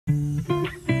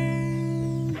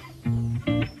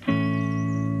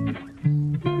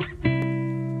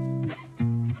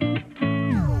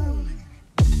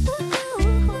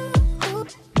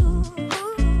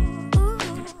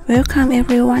Welcome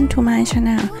everyone to my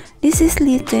channel. This is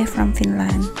LeeJay from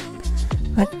Finland,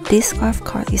 but this golf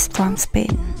course is from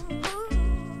Spain.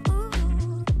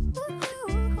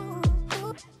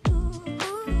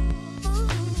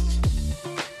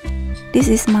 This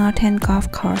is mountain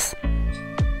golf course.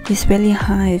 It's very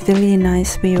high, very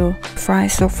nice view. Fly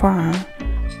so far,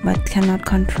 but cannot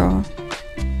control.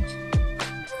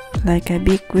 Like a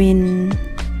big wind,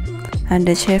 and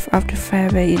the shape of the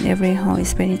fairway in every hole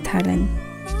is very talent.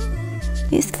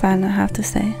 It's fun, I have to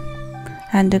say,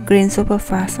 and the green super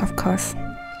fast, of course.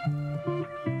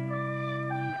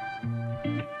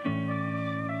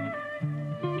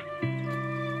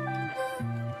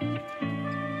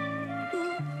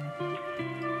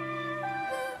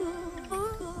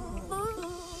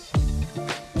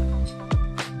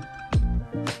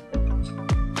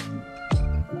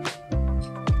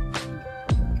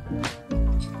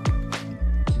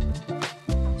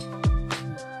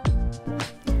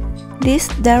 This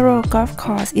narrow golf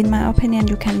course, in my opinion,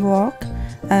 you can walk.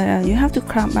 You have to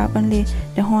climb up only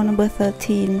the hole number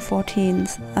 13, 14,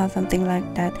 something like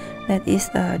that. That is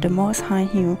the most high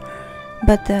hill.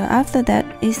 But after that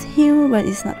is hill, but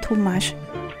it's not too much.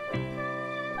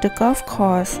 The golf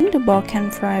course, the ball can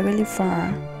fly really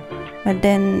far. But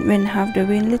then when have the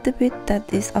wind a little bit,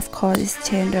 that is of course is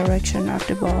change direction of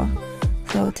the ball.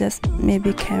 So just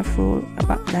maybe careful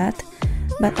about that.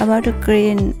 But about the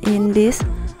green in this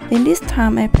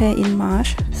time I play in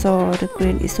March, so the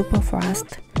green is super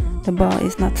fast. The ball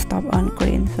is not stop on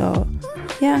green, so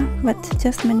yeah, but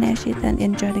just manage it and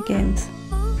enjoy the games.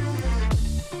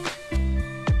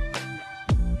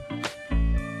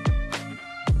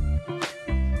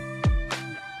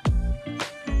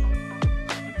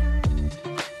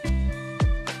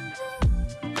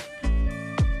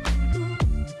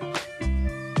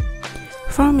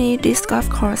 For me, this golf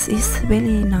course is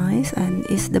very nice and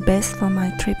is the best for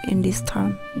my trip in this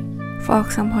time. For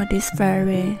example, this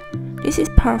fairway, this is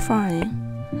par 5.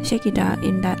 Check it out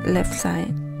in that left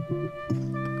side.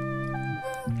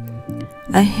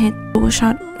 I hit 2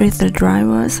 shots with the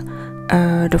drivers.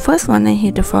 The first one I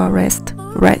hit the forest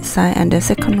right side, and the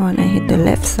second one I hit the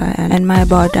left side, and my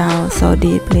ball down so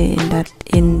deeply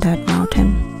in that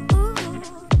mountain.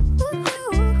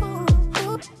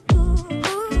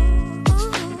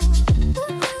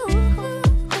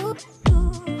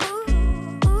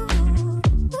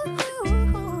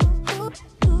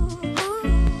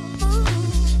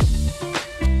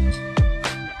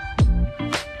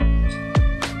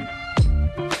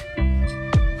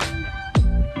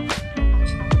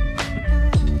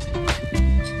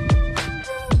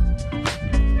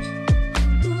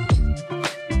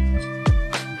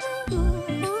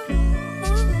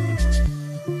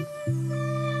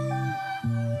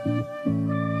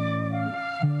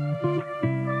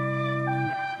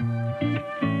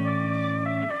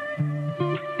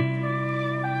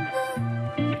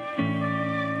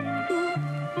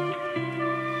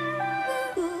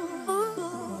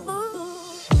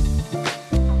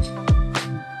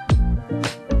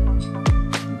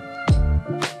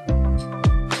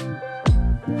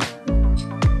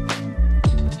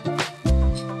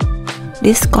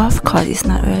 This golf course is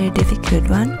not a very difficult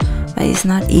one, but it's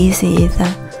not easy either,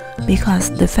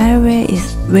 because the fairway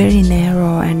is very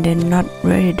narrow and then not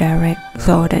very direct,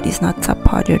 so that is not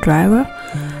support your driver.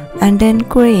 And then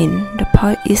green, the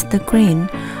point is the green.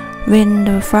 When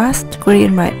the fast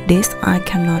green like this, I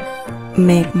cannot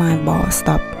make my ball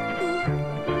stop,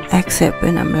 except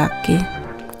when I'm lucky.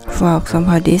 For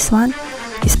example, this one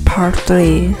is par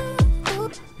 3.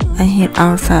 I hit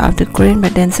outside of the green,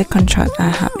 but then second shot I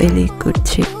have really good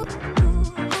chip.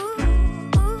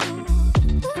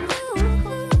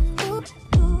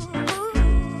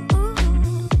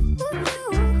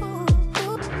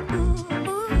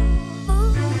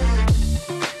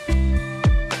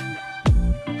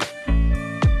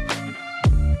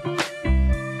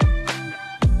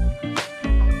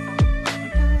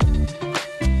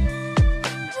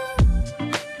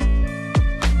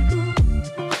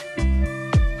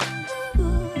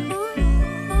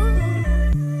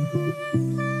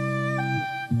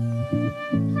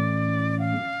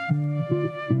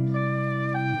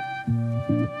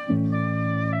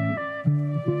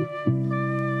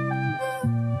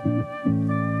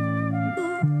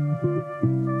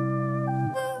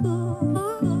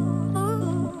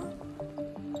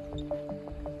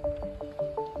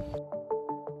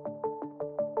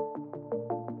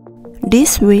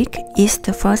 This week is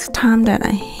the first time that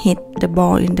I hit the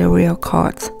ball in the real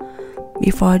courts.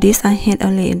 Before this, I hit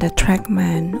only in the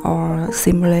TrackMan or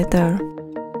simulator.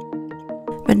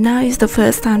 But now is the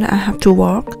first time that I have to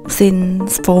walk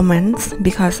since 4 months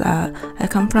because I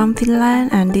come from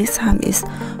Finland and this time is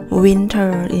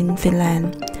winter in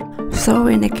Finland. So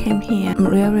when I came here,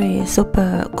 really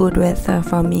super good weather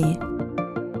for me.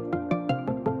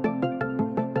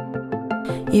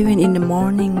 Even in the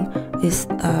morning it's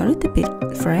a little bit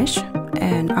fresh,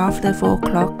 and after 4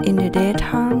 o'clock in the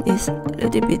daytime it's a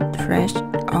little bit fresh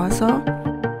also.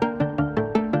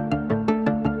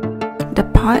 The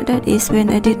part that is when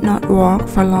I did not walk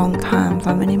for a long time,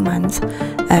 for many months,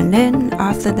 and then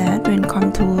after that when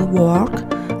come to walk,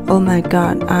 oh my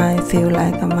god, I feel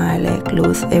like my leg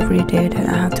loose every day that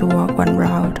I have to walk 1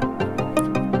 round.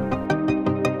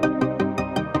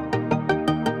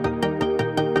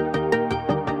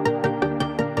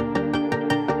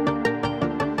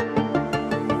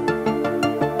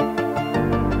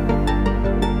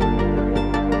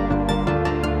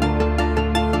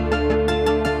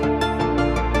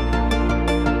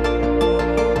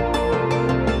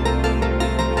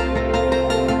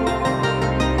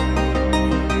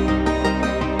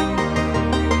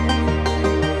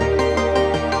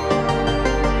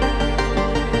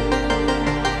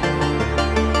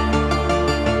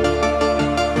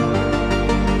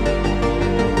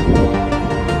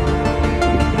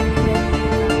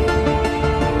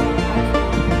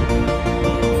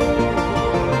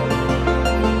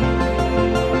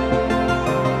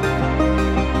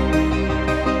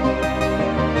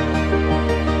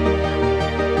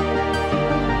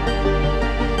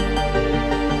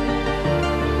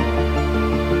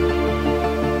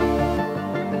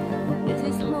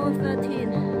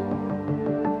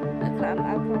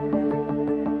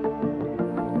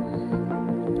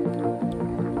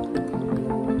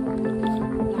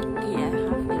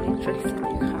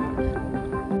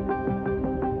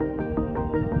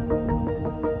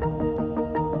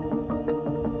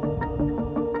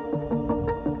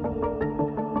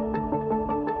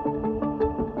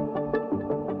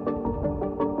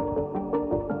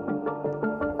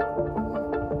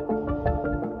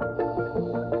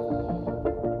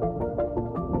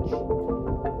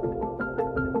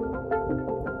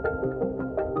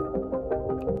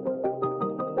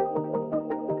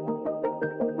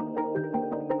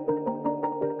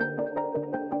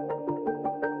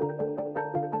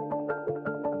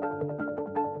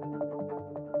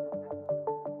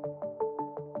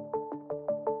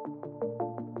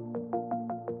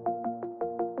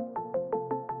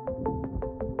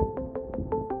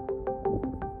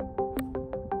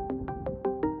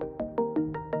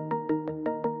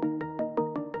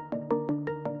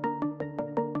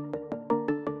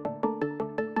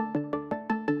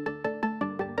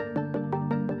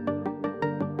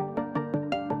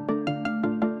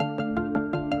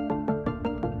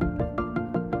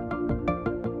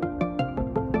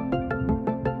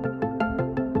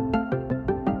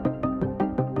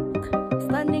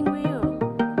 Stunning view.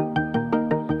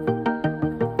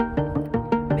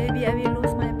 Maybe I will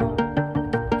lose my ball.